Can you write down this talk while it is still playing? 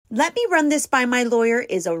Let me run this by my lawyer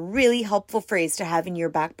is a really helpful phrase to have in your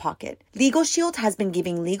back pocket. Legal Shield has been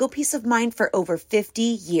giving legal peace of mind for over 50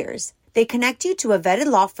 years. They connect you to a vetted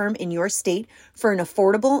law firm in your state for an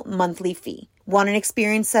affordable monthly fee. Want an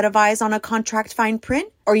experienced set of eyes on a contract fine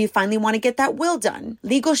print? Or you finally want to get that will done?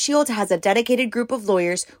 Legal Shield has a dedicated group of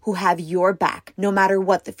lawyers who have your back, no matter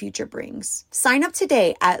what the future brings. Sign up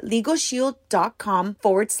today at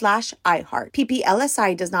LegalShield.com/iHeart.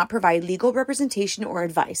 PPLSI does not provide legal representation or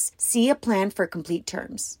advice. See a plan for complete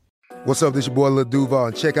terms. What's up, this your boy Lil Duval,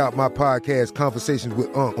 and check out my podcast, Conversations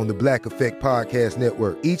with Unc, on the Black Effect Podcast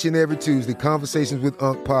Network. Each and every Tuesday, Conversations with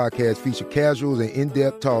Unc podcast feature casuals and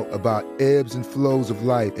in-depth talk about ebbs and flows of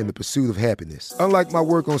life and the pursuit of happiness. Unlike my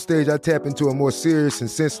work on stage, I tap into a more serious and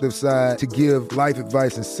sensitive side to give life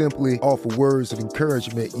advice and simply offer words of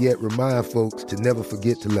encouragement, yet remind folks to never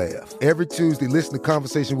forget to laugh. Every Tuesday, listen to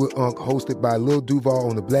Conversations with Unc, hosted by Lil Duval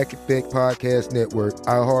on the Black Effect Podcast Network,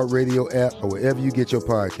 iHeartRadio app, or wherever you get your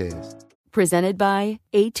podcasts. Presented by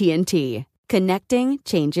AT&T. Connecting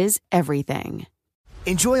changes everything.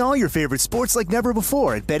 Enjoy all your favorite sports like never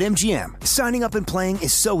before at BetMGM. Signing up and playing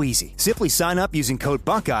is so easy. Simply sign up using code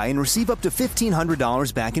Buckeye and receive up to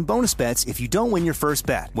 $1,500 back in bonus bets if you don't win your first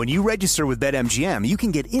bet. When you register with BetMGM, you can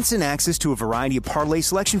get instant access to a variety of parlay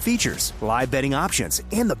selection features, live betting options,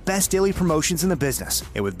 and the best daily promotions in the business.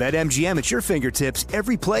 And with BetMGM at your fingertips,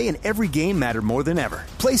 every play and every game matter more than ever.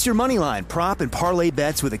 Place your moneyline, prop, and parlay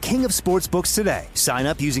bets with the king of sportsbooks today. Sign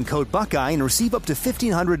up using code Buckeye and receive up to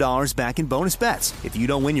 $1,500 back in bonus bets if you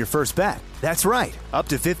don't win your first bet. That's right, up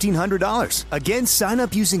to $1,500. Again, sign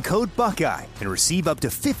up using code Buckeye and receive up to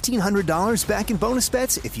 $1,500 back in bonus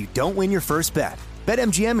bets if you don't win your first bet.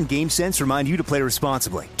 BetMGM and GameSense remind you to play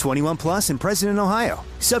responsibly. 21 plus and present in Ohio.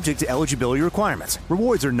 Subject to eligibility requirements.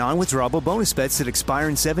 Rewards are non-withdrawable bonus bets that expire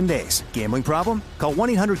in 7 days. Gambling problem? Call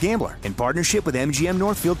 1-800-GAMBLER in partnership with MGM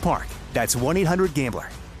Northfield Park. That's 1-800-GAMBLER.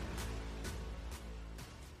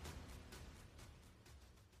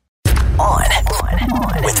 On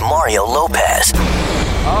with Mario Lopez.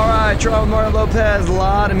 All right, Toronto with Mario Lopez. A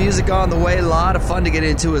lot of music on the way. A lot of fun to get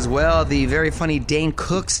into as well. The very funny Dane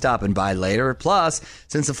Cook stopping by later. Plus,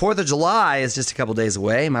 since the 4th of July is just a couple days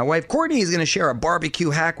away, my wife Courtney is going to share a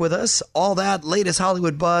barbecue hack with us. All that, latest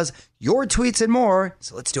Hollywood buzz, your tweets, and more.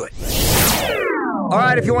 So let's do it. All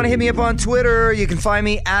right, if you want to hit me up on Twitter, you can find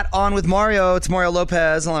me at On With Mario. It's Mario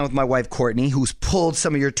Lopez, along with my wife Courtney, who's pulled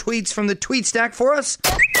some of your tweets from the tweet stack for us.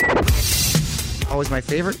 Always my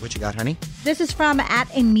favorite. What you got, honey? This is from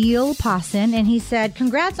at Emil Posson, and he said,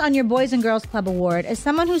 congrats on your Boys and Girls Club award. As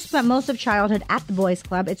someone who spent most of childhood at the Boys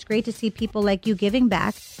Club, it's great to see people like you giving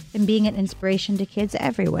back and being an inspiration to kids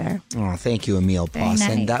everywhere. Oh, thank you, Emil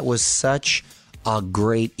Posson. Nice. That was such a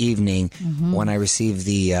great evening when I received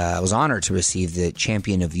I was honored to receive the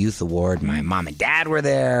Champion of Youth Award. My mom and dad were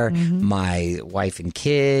there, my wife and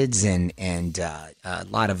kids, and a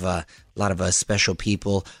lot of special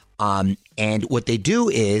people. And what they do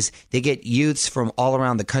is they get youths from all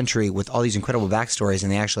around the country with all these incredible backstories,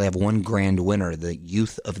 and they actually have one grand winner, the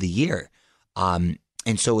Youth of the Year.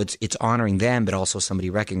 And so it's honoring them, but also somebody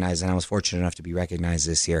recognized, and I was fortunate enough to be recognized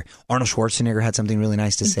this year. Arnold Schwarzenegger had something really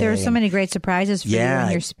nice to say. There were so many great surprises for you,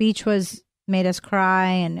 and your speech made us cry,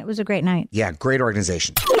 and it was a great night. Yeah, great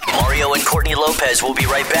organization. Mario and Courtney Lopez will be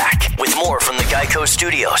right back with more from the Geico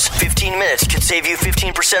Studios. 15 minutes could save you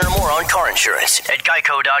 15% or more on car insurance at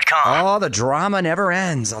geico.com. Oh, the drama never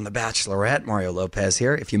ends on The Bachelorette. Mario Lopez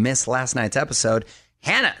here. If you missed last night's episode,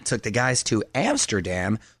 Hannah took the guys to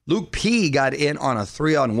Amsterdam. Luke P. got in on a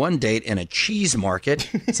 3-on-1 date in a cheese market.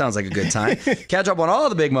 Sounds like a good time. Catch up on all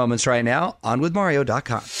the big moments right now on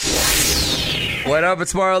withmario.com. What up,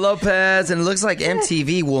 it's Mario Lopez, and it looks like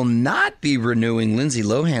MTV will not be renewing Lindsay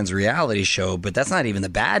Lohan's reality show, but that's not even the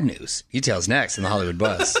bad news. Details next in the Hollywood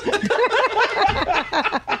Buzz.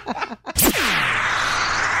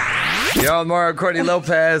 Yo, Mario, Courtney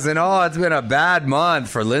Lopez, and it's been a bad month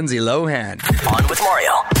for Lindsay Lohan. On with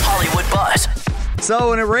Mario, Hollywood Buzz. So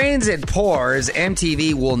when it rains, it pours.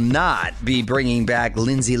 MTV will not be bringing back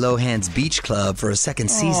Lindsay Lohan's Beach Club for a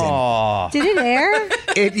second season. Aww. Did it air?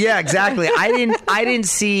 Yeah, exactly. I didn't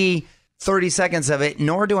see 30 seconds of it,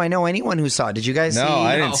 nor do I know anyone who saw it. Did you guys see? No,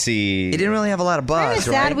 I didn't see. It didn't really have a lot of buzz,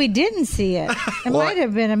 I'm sad we didn't see it. It might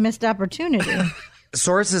have been a missed opportunity.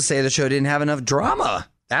 Sources say the show didn't have enough drama.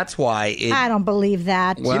 That's why I don't believe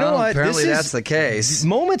that. Well, you know what? Apparently that's the case.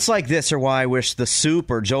 Moments like this are why I wish The Soup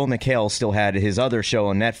or Joel McHale still had his other show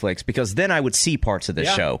on Netflix, because then I would see parts of this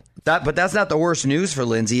show. But that's not the worst news for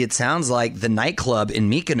Lindsay. It sounds like the nightclub in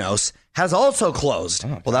Mykonos has also closed.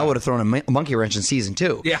 Well, that would have thrown a monkey wrench in season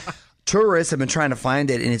 2. Yeah. Tourists have been trying to find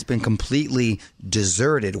it, and it's been completely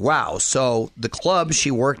deserted. Wow. So the club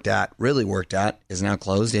she really worked at, is now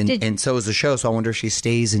closed, and so is the show. So I wonder if she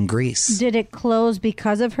stays in Greece. Did it close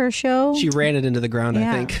because of her show? She ran it into the ground,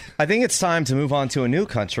 Yeah. I think. I think it's time to move on to a new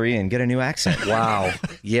country and get a new accent. Wow.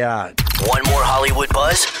 Yeah. Want more Hollywood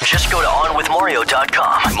buzz? Just go to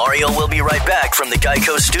OnWithMario.com. Mario will be right back from the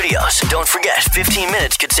Geico Studios. Don't forget, 15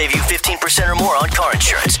 minutes could save you 15% or more on car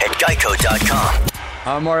insurance at Geico.com.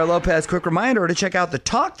 I'm Mario Lopez. Quick reminder to check out The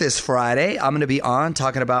Talk this Friday. I'm going to be on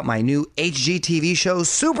talking about my new HGTV show,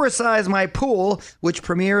 Supersize My Pool, which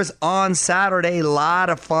premieres on Saturday. A lot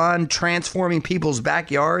of fun transforming people's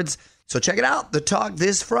backyards. So check it out, The Talk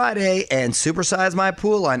this Friday, and Supersize My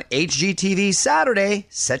Pool on HGTV Saturday.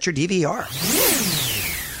 Set your DVR.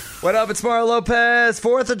 What up? It's Mario Lopez.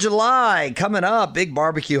 4th of July coming up. Big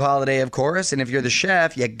barbecue holiday, of course. And if you're the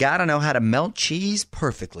chef, you got to know how to melt cheese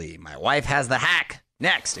perfectly. My wife has the hack.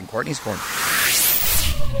 Next in Courtney's Corner.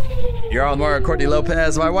 You're on Mario Courtney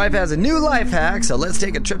Lopez. My wife has a new life hack, so let's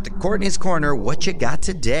take a trip to Courtney's Corner. What you got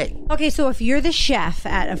today? Okay, so if you're the chef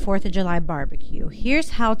at a 4th of July barbecue, here's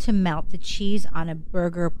how to melt the cheese on a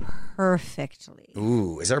burger perfectly.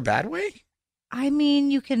 Ooh, is there a bad way? I mean,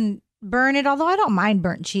 you can burn it, although I don't mind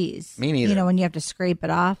burnt cheese. Me neither. You know, when you have to scrape it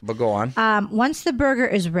off. But go on. Once the burger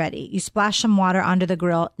is ready, you splash some water onto the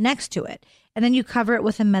grill next to it. And then you cover it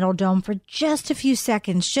with a metal dome for just a few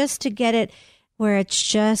seconds, just to get it where it's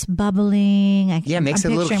just bubbling. Makes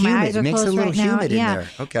it a little humid. Makes it a little humid in there.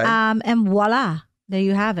 Okay. And voila, there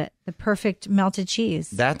you have it. The perfect melted cheese.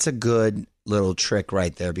 That's a good little trick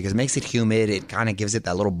right there because it makes it humid. It kind of gives it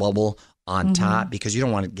that little bubble on top because you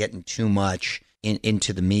don't want it getting too much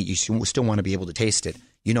into the meat. You still want to be able to taste it.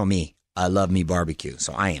 You know me. I love me barbecue,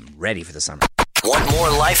 so I am ready for the summer. Want more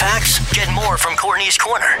life hacks? Get more from Courtney's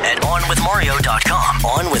Corner at OnWithMario.com.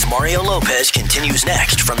 On with Mario Lopez continues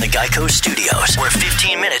next from the Geico Studios, where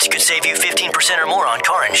 15 minutes could save you 15% or more on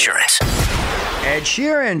car insurance. Ed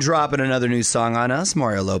Sheeran dropping another new song on us.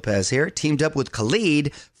 Mario Lopez here, teamed up with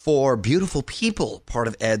Khalid for Beautiful People, part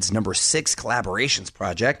of Ed's number 6 collaborations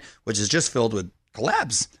project, which is just filled with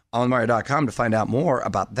collabs. On Mario.com to find out more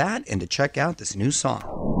about that and to check out this new song.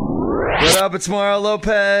 What up? It's Mario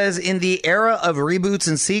Lopez. In the era of reboots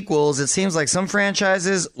and sequels, it seems like some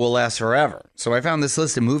franchises will last forever. So I found this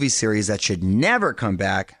list of movie series that should never come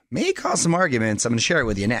back. May cause some arguments. I'm going to share it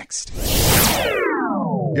with you next.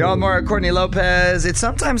 You're on Mario Courtney Lopez. It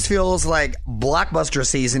sometimes feels like blockbuster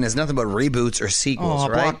season is nothing but reboots or sequels,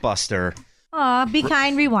 right? Blockbuster. Aw, be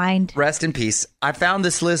kind, rewind. Rest in peace. I found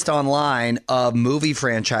this list online of movie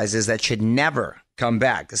franchises that should never come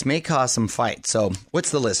back. This may cause some fight. So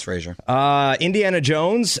what's the list, Fraser? Indiana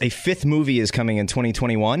Jones, a 5th movie is coming in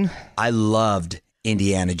 2021. I loved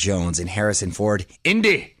Indiana Jones and Harrison Ford.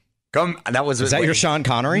 Indy, come. Was that your Sean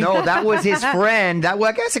Connery? No, that was his friend.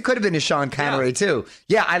 I guess it could have been his Sean Connery too.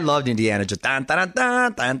 Yeah, I loved Indiana Jones.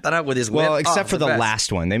 With his whip. Well, except for the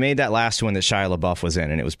last one. They made that last one that Shia LaBeouf was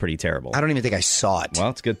in, and it was pretty terrible. I don't even think I saw it. Well,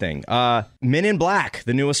 it's a good thing. Men in Black,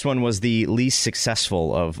 the newest one, was the least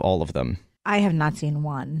successful of all of them. I have not seen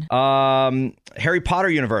one. Harry Potter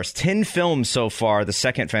universe, 10 films so far. The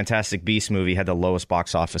second Fantastic Beasts movie had the lowest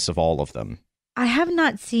box office of all of them. I have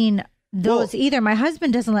not seen those either. My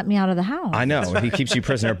husband doesn't let me out of the house. I know. He keeps you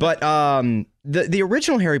prisoner. But the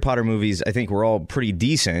original Harry Potter movies, I think, were all pretty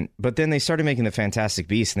decent. But then they started making the Fantastic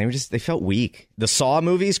Beasts, and they felt weak. The Saw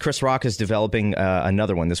movies, Chris Rock is developing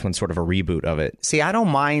another one. This one's sort of a reboot of it. See, I don't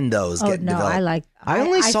mind those getting developed. I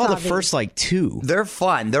only saw the first like 2. They're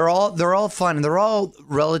fun. They're all fun, and they're all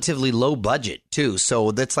relatively low budget too.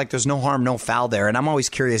 So that's like there's no harm, no foul there. And I'm always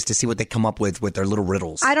curious to see what they come up with their little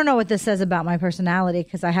riddles. I don't know what this says about my personality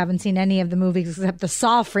because I haven't seen any of the movies except the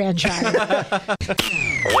Saw franchise.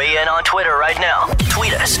 Weigh in on Twitter right now.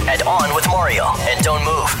 Tweet us at OnWithMario. And don't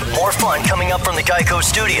move. More fun coming up from the Geico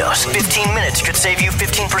Studios. 15 minutes could save you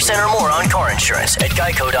 15% or more on car insurance at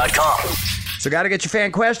Geico.com. So got to get your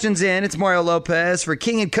fan questions in. It's Mario Lopez for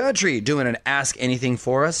King and Country doing an Ask Anything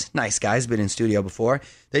for us. Nice guys, been in studio before.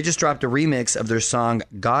 They just dropped a remix of their song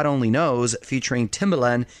God Only Knows featuring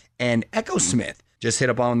Timbaland and Echo Smith. Just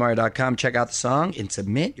hit up OnWithMario.com, check out the song, and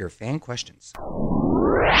submit your fan questions.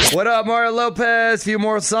 What up, Mario Lopez? A few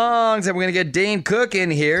more songs, and we're going to get Dane Cook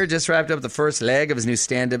in here. Just wrapped up the first leg of his new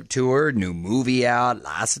stand-up tour, new movie out.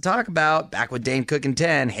 Lots to talk about. Back with Dane Cook in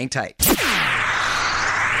 10. Hang tight.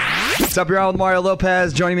 What's up, y'all? With Mario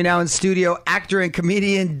Lopez. Joining me now in studio, actor and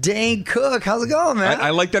comedian Dane Cook. How's it going, man? I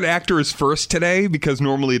like that actor is first today because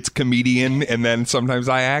normally it's comedian and then sometimes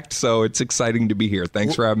I act. So it's exciting to be here.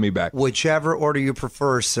 Thanks for having me back. Whichever order you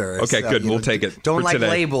prefer, sir. Okay, good. We'll take it. Don't for like today.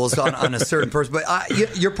 labels on a certain person.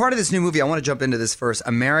 But you're part of this new movie. I want to jump into this first,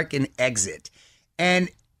 American Exit. And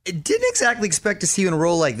didn't exactly expect to see you in a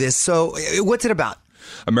role like this. So what's it about?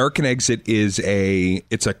 American Exit is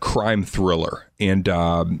it's a crime thriller, and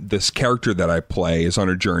this character that I play is on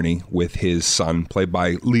a journey with his son, played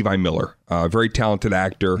by Levi Miller, a very talented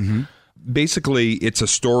actor. Mm-hmm. Basically, it's a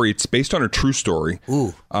story. It's based on a true story.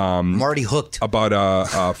 Ooh, I'm already hooked. About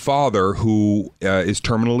a father who is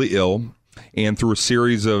terminally ill, and through a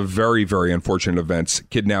series of very, very unfortunate events,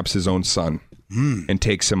 kidnaps his own son. And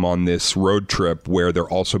takes him on this road trip where they're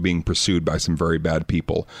also being pursued by some very bad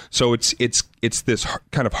people. So it's this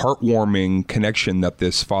kind of heartwarming connection that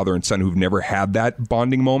this father and son who've never had that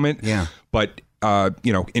bonding moment, but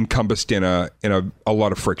encompassed in a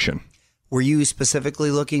lot of friction. Were you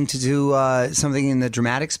specifically looking to do something in the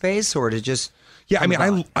dramatic space, or to just? Yeah, I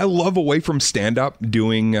mean, I love away from stand-up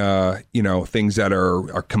doing, things that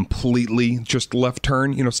are completely just left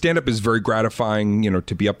turn. Stand-up is very gratifying,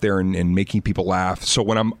 to be up there and making people laugh. So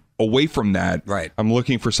when I'm away from that, right, I'm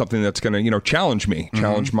looking for something that's going to, challenge me,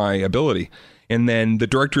 challenge my ability. And then the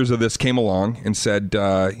directors of this came along and said,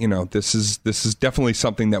 this is definitely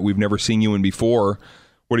something that we've never seen you in before.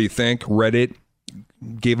 What do you think? Read it,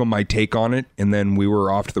 gave them my take on it, and then we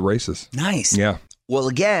were off to the races. Nice. Yeah. Well,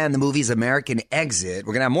 again, the movie's American Exit.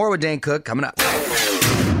 We're going to have more with Dane Cook coming up.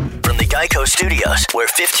 From the Geico Studios, where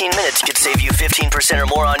 15 minutes could save you 15% or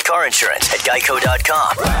more on car insurance at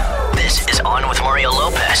geico.com. This is On with Mario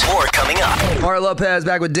Lopez. More coming up. Mario Lopez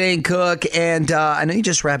back with Dane Cook. And I know you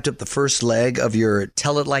just wrapped up the first leg of your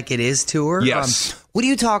Tell It Like It Is tour. Yes. What are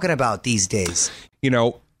you talking about these days?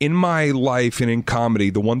 In my life and in comedy,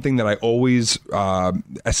 the one thing that I always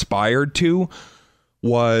aspired to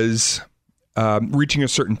was reaching a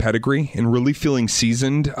certain pedigree and really feeling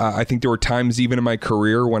seasoned. I think there were times even in my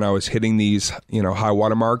career when I was hitting these, high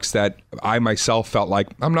watermarks that I myself felt like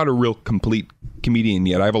I'm not a real complete comedian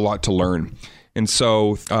yet. I have a lot to learn. And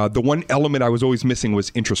so the one element I was always missing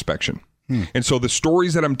was introspection. And so the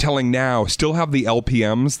stories that I'm telling now still have the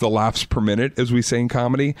LPMs, the laughs per minute, as we say in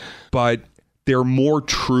comedy, but they're more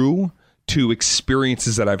true to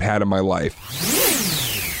experiences that I've had in my life.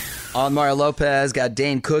 On Mario Lopez, got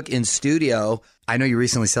Dane Cook in studio. I know you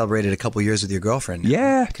recently celebrated a couple years with your girlfriend.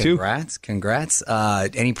 Yeah, Congrats.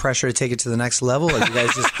 Any pressure to take it to the next level? Are you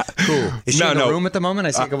guys just cool? Is she in the room at the moment?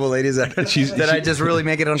 I see a couple of ladies that I just really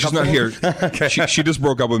make it uncomfortable. She's not here. Okay. She just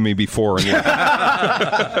broke up with me before. And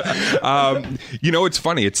it's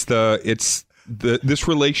funny. This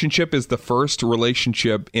relationship is the first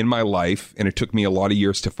relationship in my life, and it took me a lot of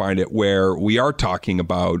years to find it, where we are talking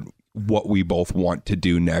about what we both want to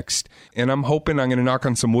do next. And I'm hoping I'm going to knock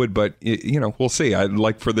on some wood, but we'll see. I'd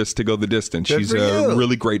like for this to go the distance. She's a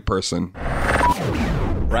really great person.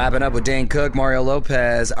 Wrapping up with Dane Cook, Mario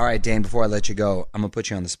Lopez. All right, Dane, before I let you go, I'm going to put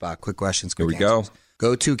you on the spot. Quick questions. Quick Here we answers.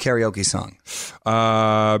 Go-to karaoke song.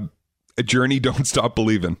 A Journey, Don't Stop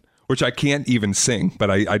Believin', which I can't even sing, but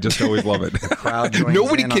I just always love it. Crowd joins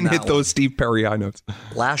Nobody in can on hit that those Steve Perry high notes.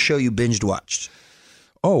 Last show you binged watched.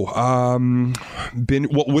 With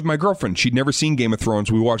my girlfriend. She'd never seen Game of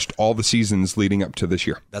Thrones. We watched all the seasons leading up to this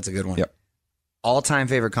year. That's a good one. Yep. All-time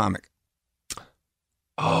favorite comic.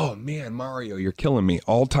 Oh, man, Mario, you're killing me.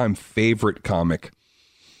 All-time favorite comic.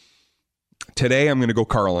 Today, I'm going to go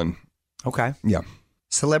Carlin. Okay. Yeah.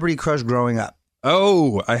 Celebrity crush growing up.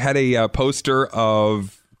 Oh, I had a poster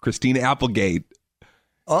of Christina Applegate.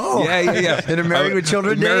 Oh, yeah. In a Married with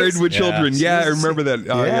Children days? Married with Children. Yeah, I remember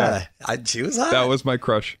that. She was hot. That was my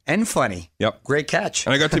crush. And funny. Yep. Great catch.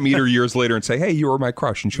 And I got to meet her years later and say, hey, you were my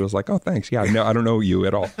crush. And she was like, oh, thanks. Yeah, no, I don't know you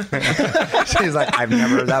at all. She's like, I've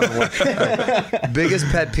never heard that before. Biggest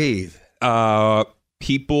pet peeve?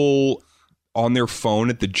 People on their phone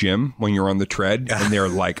at the gym when you're on the tread and they're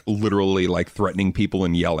like literally like threatening people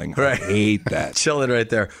and yelling. Right. I hate that. Chilling right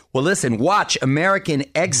there. Well, listen, watch American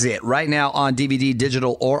Exit right now on DVD,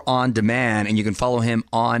 digital, or on demand. And you can follow him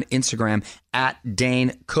on Instagram at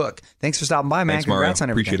Dane Cook. Thanks for stopping by, man. Thanks, Congrats Mario.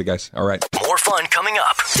 on everything. Appreciate it, guys. All right. More fun coming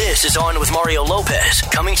up. This is On with Mario Lopez,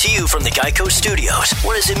 coming to you from the Geico Studios.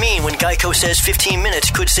 What does it mean when Geico says 15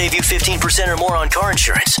 minutes could save you 15% or more on car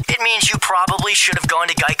insurance? It means you probably should have gone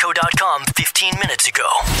to geico.com 15 minutes ago.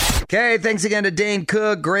 Okay, thanks again to Dane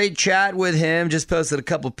Cook. Great chat with him. Just posted a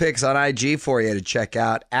couple pics on IG for you to check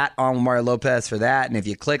out at On with Mario Lopez for that. And if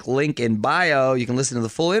you click link in bio, you can listen to the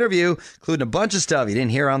full interview, including a bunch of stuff you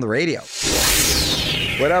didn't hear on the radio.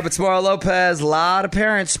 What up? It's Mario Lopez. A lot of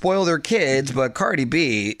parents spoil their kids, but Cardi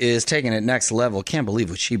B is taking it next level. Can't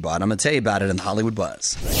believe what she bought. I'm going to tell you about it in the Hollywood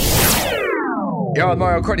Buzz. Yo, with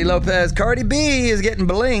Mario Cardi Lopez. Cardi B is getting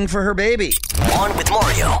bling for her baby. On with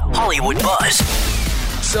Mario, Hollywood Buzz.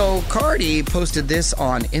 So Cardi posted this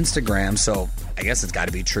on Instagram, so I guess it's got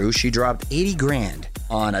to be true. She dropped $80,000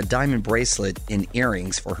 on a diamond bracelet and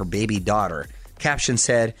earrings for her baby daughter. Caption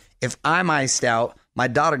said, "If I'm iced out, my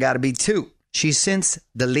daughter got to be too." She's since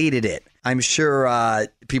deleted it. I'm sure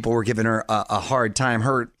people were giving her a hard time.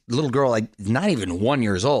 Her little girl, like, not even 1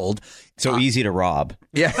 year old. So easy to rob.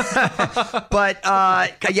 Yeah. But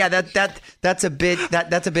yeah, that's a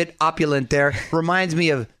bit opulent there. Reminds me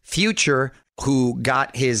of Future, who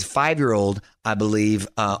got his 5-year-old, I believe,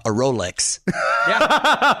 a Rolex.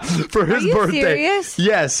 Yeah. For his birthday. Serious?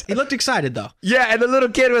 Yes. He looked excited, though. Yeah, and the little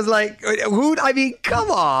kid was like, I mean,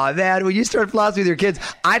 come on, man. When you start flossing with your kids,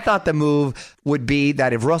 I thought the move would be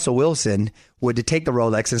that if Russell Wilson would to take the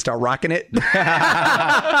Rolex and start rocking it.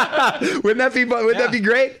 Wouldn't that be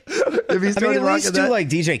great? If he started at least rocking do that? like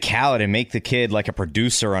DJ Khaled and make the kid like a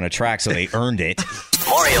producer on a track so they earned it.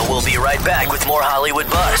 Mario will be right back with more Hollywood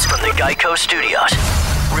Buzz from the Geico Studios.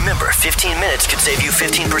 Remember, 15 minutes could save you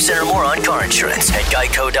 15% or more on car insurance at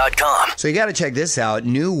geico.com. So you got to check this out.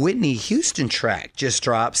 New Whitney Houston track just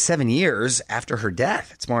dropped 7 years after her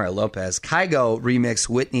death. It's Mario Lopez. Kygo remixed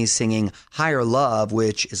Whitney singing Higher Love,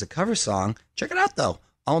 which is a cover song. Check it out, though.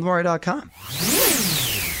 OnWithMario.com.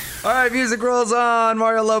 All right, music rolls on.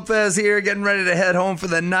 Mario Lopez here, getting ready to head home for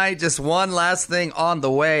the night. Just one last thing on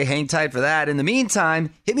the way. Hang tight for that. In the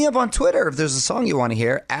meantime, hit me up on Twitter if there's a song you want to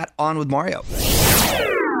hear at On With Mario.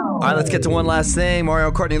 All right, let's get to one last thing.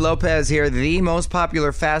 Mario Courtney Lopez here. The most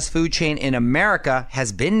popular fast food chain in America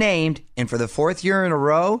has been named, and for the 4th year in a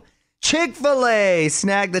row, Chick-fil-A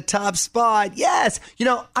snagged the top spot. Yes. You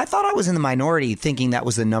know, I thought I was in the minority thinking that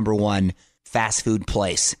was the number one fast food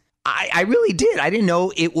place. I really did. I didn't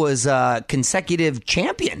know it was a consecutive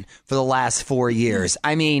champion for the last 4 years.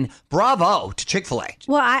 I mean, bravo to Chick-fil-A.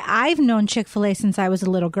 Well, I've known Chick-fil-A since I was a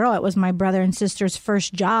little girl. It was my brother and sister's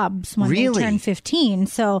first jobs when they turned 15.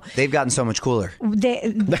 So they've gotten so much cooler. I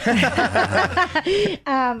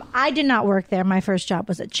did not work there. My first job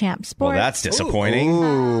was at Champ Sports. Well, that's disappointing.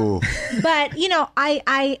 Ooh. But, you know,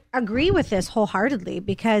 I agree with this wholeheartedly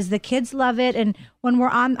because the kids love it. And when we're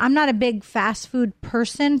on, I'm not a big fast food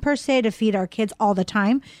person per se to feed our kids all the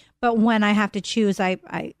time. But when I have to choose, I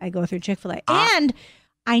go through Chick-fil-A. And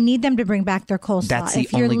I need them to bring back their coleslaw. That's the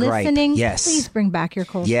if you're only gripe. listening, Yes. please bring back your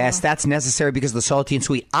coleslaw. Yes, that's necessary because the salty and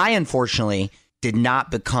sweet. I, unfortunately, did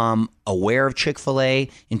not become aware of Chick-fil-A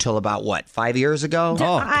until about, 5 years ago?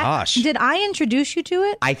 Gosh. Did I introduce you to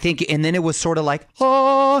it? I think, and then it was sort of like,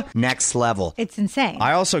 oh, next level. It's insane.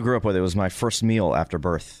 I also grew up with it. It was my first meal after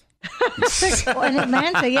birth. In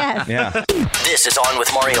Atlanta, yes. Yeah. This is On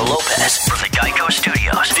with Mario Lopez from the Geico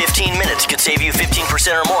Studios. 15 minutes could save you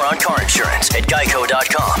 15% or more on car insurance at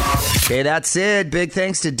geico.com. Okay, that's it. Big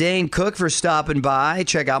thanks to Dane Cook for stopping by.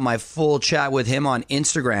 Check out my full chat with him on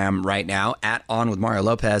Instagram right now, at On with Mario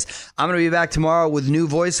Lopez. I'm going to be back tomorrow with new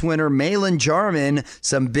voice winner Malin Jarman,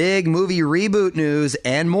 some big movie reboot news,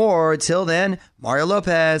 and more. Till then, Mario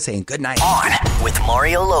Lopez saying good night. On with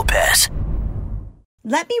Mario Lopez.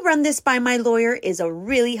 Let me run this by my lawyer is a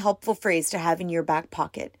really helpful phrase to have in your back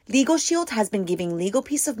pocket. Legal Shield has been giving legal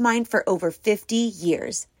peace of mind for over 50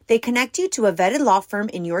 years. They connect you to a vetted law firm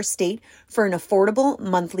in your state for an affordable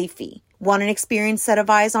monthly fee. Want an experienced set of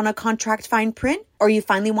eyes on a contract fine print? Or you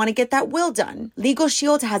finally want to get that will done? Legal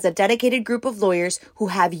Shield has a dedicated group of lawyers who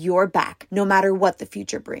have your back, no matter what the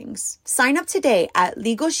future brings. Sign up today at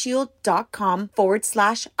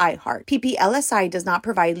LegalShield.com/iHeart. PPLSI does not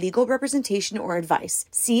provide legal representation or advice.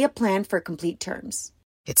 See a plan for complete terms.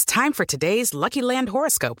 It's time for today's Lucky Land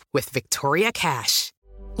horoscope with Victoria Cash.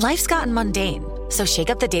 Life's gotten mundane, so shake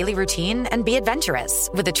up the daily routine and be adventurous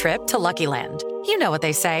with a trip to Lucky Land. You know what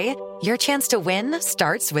they say, your chance to win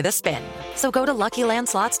starts with a spin. So go to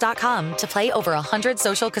LuckyLandSlots.com to play over 100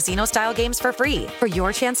 social casino-style games for free for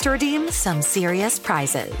your chance to redeem some serious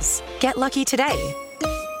prizes. Get lucky today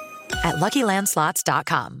at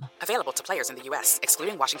LuckyLandSlots.com. Available to players in the U.S.,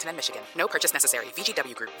 excluding Washington and Michigan. No purchase necessary.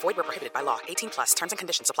 VGW Group. Void where prohibited by law. 18+. Terms and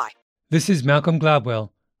conditions apply. This is Malcolm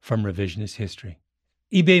Gladwell from Revisionist History.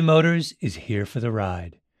 eBay Motors is here for the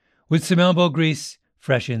ride. With some elbow grease,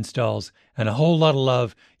 fresh installs, and a whole lot of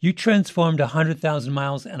love, you transformed 100,000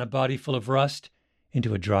 miles and a body full of rust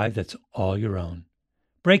into a drive that's all your own.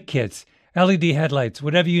 Brake kits, LED headlights,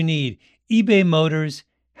 whatever you need, eBay Motors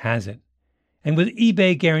has it. And with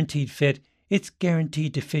eBay Guaranteed Fit, it's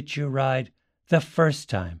guaranteed to fit your ride the first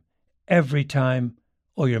time, every time,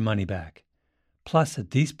 or your money back. Plus,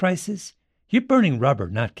 at these prices, you're burning rubber,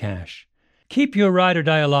 not cash. Keep your ride or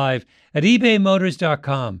die alive at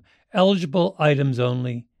ebaymotors.com. Eligible items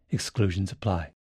only. Exclusions apply.